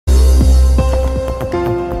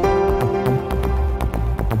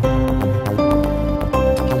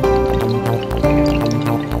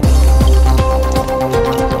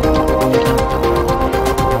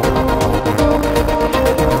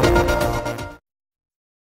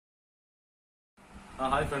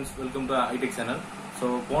Hi friends, welcome to iTech channel. So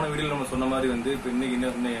போன வீடியோல நம்ம சொன்ன மாதிரி வந்து இப்போ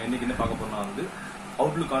இன்னைக்கு என்ன பார்க்க போறோம்னா வந்து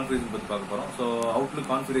Outlook configuration பத்தி பார்க்க போறோம். So Outlook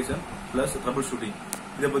configuration plus troubleshooting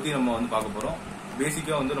இத பத்தி நம்ம வந்து பார்க்க போறோம்.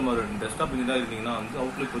 பேசிக்கா வந்து நம்ம ஒரு டெஸ்க்டாப் இன்ஜினியரா இருக்கீங்கன்னா வந்து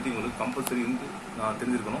Outlook பத்தி உங்களுக்கு கம்பல்சரி வந்து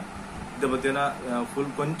தெரிஞ்சிருக்கணும். இத பத்தினா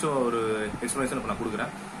ஃபுல் கொஞ்சம் ஒரு எக்ஸ்பிளனேஷன் இப்ப நான்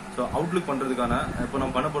கொடுக்குறேன். So Outlook பண்றதுக்கான இப்போ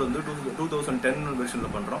நம்ம பண்ண போறது வந்து 2010 வெர்ஷன்ல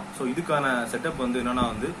பண்றோம். So இதுக்கான செட்டப் வந்து என்னன்னா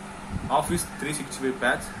வந்து Office 365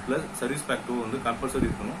 patch plus service pack 2 வந்து கம்பல்சரி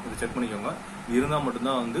இருக்கணும். இது செக் பண்ணிக்கோங்க. இது இருந்தா மட்டும்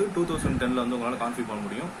தான் வந்து 2010ல வந்து உங்களால கான்ஃபிகர் பண்ண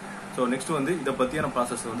முடியும். ஸோ நெக்ஸ்ட் வந்து இதை பத்தியான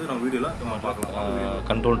ப்ராசஸ் வந்து நம்ம வீடியோல நம்ம பார்க்கலாம்.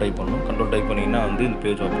 கண்ட்ரோல் டைப் பண்ணணும். கண்ட்ரோல் டைப் பண்ணிங்கன்னா வந்து இந்த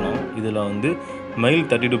பேஜ் ஓப்பன் ஆகும். இதில் வந்து மெயில்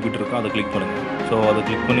 32 பிட் இருக்கும், அதை கிளிக் பண்ணுங்கள். ஸோ அதை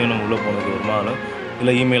கிளிக் பண்ணி நம்ம உள்ளே போனதுக்கு வருமா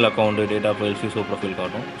இல்லை email account, data files, so profile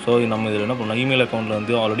காட்டும். ஸோ நம்ம இதில் என்ன பண்ணலாம், இமெயில் அக்கௌண்ட்டில்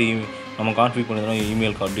வந்து ஆல்ரெடி நம்ம கான்ஃபிகர் பண்ணியிருந்தோம்,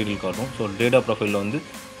 இமெயில் டீட்டெயில் காட்டும். ஸோ டேட்டா ப்ரொஃபைலில் வந்து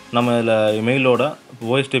நம்ம இதில் மெயிலோட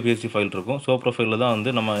OSTPSC ஃபைல் இருக்கும். ஸோ ப்ரொஃபைலில் தான் வந்து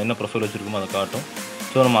நம்ம என்ன ப்ரொஃபைல் வச்சுருக்கோமோ அதை காட்டும்.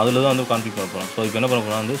 ஸோ நம்ம அதில் தான் வந்து கான்ஃபிகர் பண்ண போகிறோம். ஸோ இப்போ என்ன பண்ண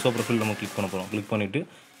போகிறோம் வந்து ப்ரொஃபைல் நம்ம கிளிக் பண்ண போகிறோம். கிளிக் பண்ணிவிட்டு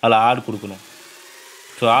அதில் ஆட் கொடுக்கணும்.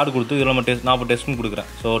 ஸோ ஆட் கொடுத்து இதில் நம்ம நான் இப்போ டெஸ்ட்னு கொடுக்குறேன்.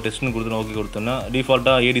 ஸோ டெஸ்ட்னு கொடுத்து ஓகே கொடுத்தோன்னா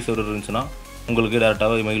டிஃபால்ட்டாக ஏடி சர்வர் இருந்துச்சுன்னா உங்களுக்கு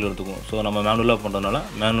டேரெக்டாக மெயில் எடுத்துக்கும். ஸோ நம்ம மேனுவலாக பண்ணுறதுனால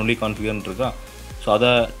மேனுவலி கான்ஃபிகர்னு இருக்கா. ஸோ அதை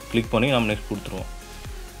கிளிக் பண்ணி நம்ம நெக்ஸ்ட் கொடுத்துருவோம்.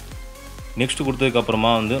 நெக்ஸ்ட் கொடுத்ததுக்கப்புறமா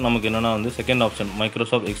வந்து நமக்கு என்னென்னா வந்து second option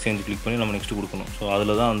Microsoft exchange click பண்ணி நம்ம நெக்ஸ்ட் கொடுக்கணும். ஸோ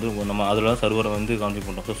அதில் தான் வந்து நம்ம அதில் தான் சர்வரை வந்து கான்ஃபிகர்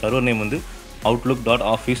பண்ணுறோம். ஸோ சர்வர் நேம் வந்து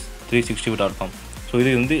outlook.office365.com. ஸோ இது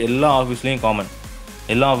வந்து எல்லா ஆஃபீஸ்லேயும்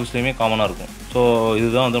எல்லா ஆஃபீஸ்லேயுமே காமனாக இருக்கும். ஸோ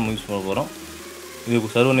இதுதான் வந்து நம்ம யூஸ் பண்ண போகிறோம்.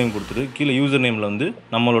 இதுக்கு சர்வர் நேம் கொடுத்துட்டு கீழே யூசர் நேமில் வந்து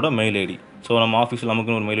நம்மளோட மெயில் ஐடி. ஸோ நம்ம ஆஃபீஸில்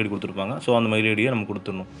நமக்குன்னு ஒரு மெயில் ஐடி கொடுத்துருப்பாங்க. ஸோ அந்த மெயில் ஐடியை நம்ம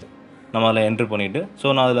கொடுத்துடணும். நம்ம அதில் என்ட்ரு பண்ணிவிட்டு ஸோ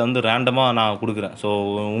நான் அதில் வந்து ரேண்டமாக நான் கொடுக்குறேன். ஸோ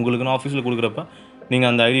உங்களுக்குன்னு ஆஃபீஸில் கொடுக்குறப்ப நீங்கள்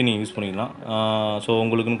அந்த ஐடி நீங்கள் யூஸ் பண்ணிக்கலாம். ஸோ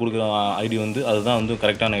உங்களுக்குன்னு கொடுக்குற ஐடி வந்து அதுதான் வந்து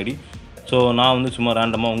கரெக்டான ஐடி. ஸோ நான் வந்து சும்மா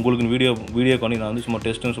ரேண்டமாக உங்களுக்குன்னு வீடியோ பண்ணி நான் வந்து சும்மா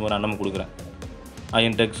டெஸ்ட்டுன்னு சும்மா ரேண்டமாக கொடுக்குறேன்.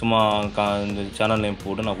 ஐஎன்டெக் சும்மா இந்த சேனல் நேம்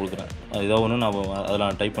போட்டு நான் கொடுக்குறேன். ஏதோ ஒன்று நான் அதில்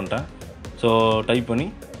நான் டைப் பண்ணுறேன். ஸோ டைப் பண்ணி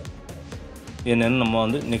என்னென்னு நம்ம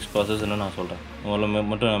வந்து நெக்ஸ்ட் ப்ராசஸ் என்ன நான் சொல்கிறேன்.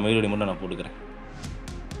 மட்டும் நான் மெயில் ஐடி மட்டும் நான் போட்டுக்கிறேன்.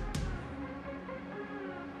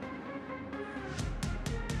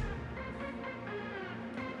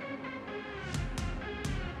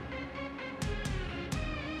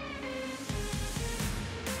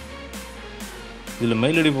 இதில்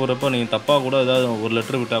மெயில் ஐடி போடுறப்ப நீங்கள் தப்பாக கூட ஏதாவது ஒரு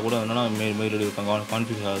லெட்டர் விட்டால் கூட என்னென்னா மெயில் ஐடி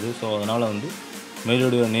கான்ஃபியூஸ் ஆகுது. ஸோ அதனால் வந்து மெயில்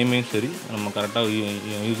ஐடியோட நேமையும் சரி நம்ம கரெக்டாக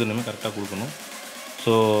யூசர் நேமே கரெக்டாக கொடுக்கணும்.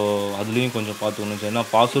 ஸோ அதுலேயும் கொஞ்சம் பார்த்துக்கணும். ஏன்னா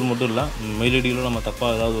பாஸ்வேர்ட் மட்டும் இல்லை, மெயில் ஐடியில் நம்ம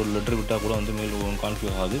தப்பாக ஏதாவது ஒரு லெட்டர் விட்டால் கூட வந்து மெயில்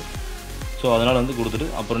கான்ஃபியூஸ் ஆகுது. ஸோ அதனால் வந்து கொடுத்துட்டு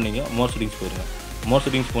அப்புறம் நீங்கள் மோர் செட்டிங்ஸ் போயிடுங்க. மோர்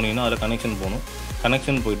செட்டிங்ஸ் போனீங்கன்னா அதில் கனெக்ஷன் போகணும்.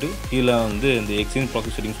 கனெக்ஷன் போய்ட்டு கீழே வந்து இந்த எக்ஸ்சேஞ்ச்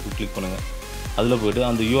ப்ராக்ஸி செட்டிங்ஸ் கிளிக் பண்ணுங்கள். அதில் போய்ட்டு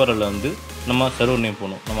அந்த யூஆர்எல்ல வந்து நம்ம சர்வர் நேம்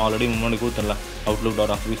போடணும். நம்ம ஆல்ரெடி முன்னாடி கொடுத்தல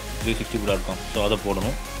outlook.office365.com. ஸோ அதை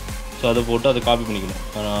போடணும். ஸோ அதை போட்டு அதை காப்பி பண்ணிக்கணும்.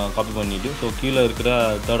 காப்பி பண்ணிவிட்டு ஸோ கீழே இருக்கிற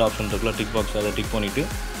தேர்ட் ஆப்ஷன் இருக்குல்ல டிக் பாக்ஸ், அதை டிக் பண்ணிவிட்டு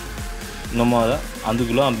நம்ம அதை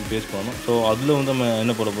அதுக்குள்ளே அந்த பேஸ்ட் பண்ணணும். ஸோ அதில் வந்து நம்ம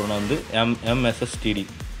என்ன போட போகிறோம்னா வந்து MSSTD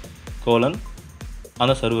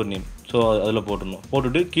அந்த சர்வர் நேம். ஸோ அதில்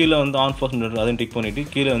போட்டுட்டு கீழே வந்து ஆன் ஃபர்ஸ்ட் அதையும் டிக் பண்ணிவிட்டு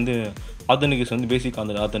கீழே வந்து ஆத்தென்டிகேஷன் வந்து பேசிக்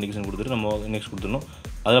அந்த ஆத்தென்டிகேஷன் கொடுத்துட்டு நம்ம நெக்ஸ்ட் கொடுத்துடணும்.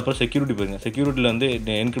 அதுக்கப்புறம் செக்யூரிட்டி போயிருங்க. செக்யூரிட்டியில் வந்து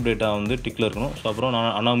என்கிரிப்ட் டேட்டா வந்து டிக்கில் இருக்கணும். ஸோ அப்புறம்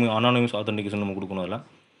அனானிமஸ் ஆத்தென்டிகேஷன் நம்ம கொடுக்கணும். அதில்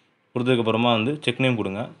கொடுத்ததுக்கப்புறமா வந்து செக் நேம்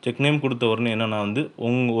கொடுங்க. செக் நேம் கொடுத்த உடனே என்னென்னா வந்து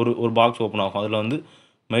ஒரு பாக்ஸ் ஓப்பன் ஆகும். அதில் வந்து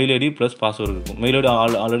மெயில் ஐடி ப்ளஸ் பாஸ்வேர்டு இருக்கும். மெயில் ஐடி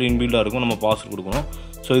ஆல்ரெடி இன்பில்டாக இருக்கும், நம்ம பாஸ்வேர்டு கொடுக்கணும்.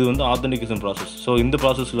 ஸோ இது வந்து ஆத்தென்டிகேஷன் ப்ராசஸ். ஸோ இந்த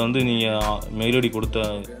ப்ராசஸில் வந்து நீங்கள் மெயில் ஐடி கொடுத்த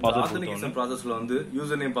பாஸ்வேர்ட் ஆத்தென்டிகேஷன் ப்ராசஸில் வந்து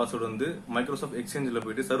யூசர் நேம் பாஸ்வேர்டு வந்து மைக்ரோசாஃப்ட் எக்ஸ்சேஞ்சில்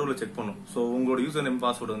போயிட்டு சர்வரில் செக் பண்ணும். ஸோ உங்களோட யூசர் நேம்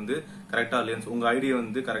பாஸ்வேர்டு வந்து கரெக்டாக இல்லையா, உங்கள் ஐடியை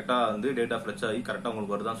வந்து கரெக்டாக வந்து டேட்டா ஃப்ளெச் ஆகி கரெக்டாக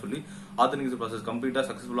உங்களுக்கு வருதான்னு சொல்லி ஆத்தென்டிகேஷன் ப்ராசஸ் கம்ப்ளீட்டாக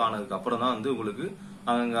சக்ஸஸ்ஃபுல்லாக ஆனதுக்கு அப்புறம் தான் வந்து உங்களுக்கு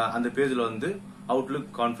அந்த பேஜில் வந்து Outlook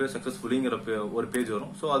கான்ஃபிகர் சக்ஸஸ்ஃபுல்லிங்கிற ஒரு பேஜ்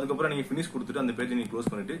வரும். ஸோ அதுக்கப்புறம் நீங்கள் ஃபினிஷ் கொடுத்துட்டு அந்த பேஜை நீங்கள் க்ளோஸ்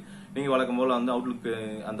பண்ணிட்டு நீங்கள் வழக்கம் போல் வந்து Outlook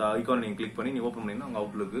அந்த ஐக்கானை நீங்கள் கிளிக் பண்ணி நீங்கள் ஓப்பன் பண்ணிங்கன்னா உங்கள்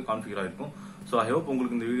Outlook கான்ஃபிகர் ஆகிருக்கும். ஸோ ஐ ஹோப்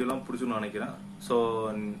உங்களுக்கு இந்த வீடியோலாம் பிடிச்சுன்னு நினைக்கிறேன். ஸோ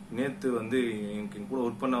நேற்று வந்து எனக்கு கூட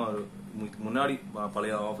ஒர்க் பண்ண முன்னாடி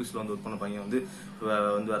பழைய ஆஃபீஸில் வந்து ஒர்க் பண்ண பையன் வந்து வேறு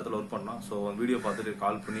இடத்துல ஒர்க் பண்ணான். ஸோ வீடியோ பார்த்துட்டு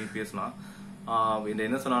கால் பண்ணி பேசினான்.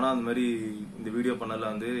 என்ன சொன்னானா அந்த மாதிரி இந்த வீடியோ பண்ணல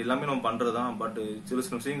வந்து எல்லாமே நம்ம பண்றது தான், பட் சில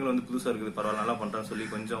விஷயங்கள் வந்து புதுசாக இருக்குது, பரவாயில்ல நல்லா பண்ணுறேன்னு சொல்லி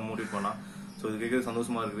கொஞ்சம் மோட்டிவேட் பண்ணான். ஸோ இது கேட்கறது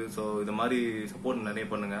சந்தோஷமா இருக்குது. ஸோ இது மாதிரி சப்போர்ட் நிறைய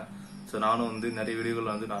பண்ணுங்க. ஸோ நானும் வந்து நிறைய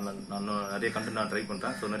வீடியோகள் வந்து நான் நிறைய கண்டென்ட் நான் ட்ரை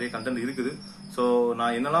பண்ணுறேன். ஸோ நிறைய கண்டென்ட் இருக்குது. ஸோ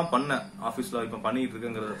நான் என்னெல்லாம் பண்ணேன் ஆஃபீஸில் இப்போ பண்ணிட்டு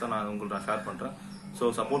இருக்கேங்கிறத தான் நான் உங்களுக்கு ஷேர் பண்ணுறேன். ஸோ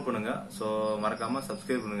சப்போர்ட் பண்ணுங்க. ஸோ மறக்காம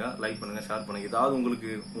சப்ஸ்கிரைப் பண்ணுங்க, லைக் பண்ணுங்க, ஷேர் பண்ணுங்க. ஏதாவது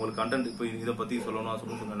உங்களுக்கு கண்டென்ட் இப்போ இதை பற்றி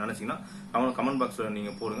சொல்லணும்னு நினைச்சீங்கன்னா கமெண்ட் பாக்ஸில்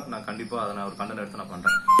நீங்கள் போடுங்க. நான் கண்டிப்பாக அதை நான் ஒரு கண்டென்ட் எடுத்து நான்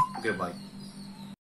பண்ணுறேன். ஓகே, பாய்.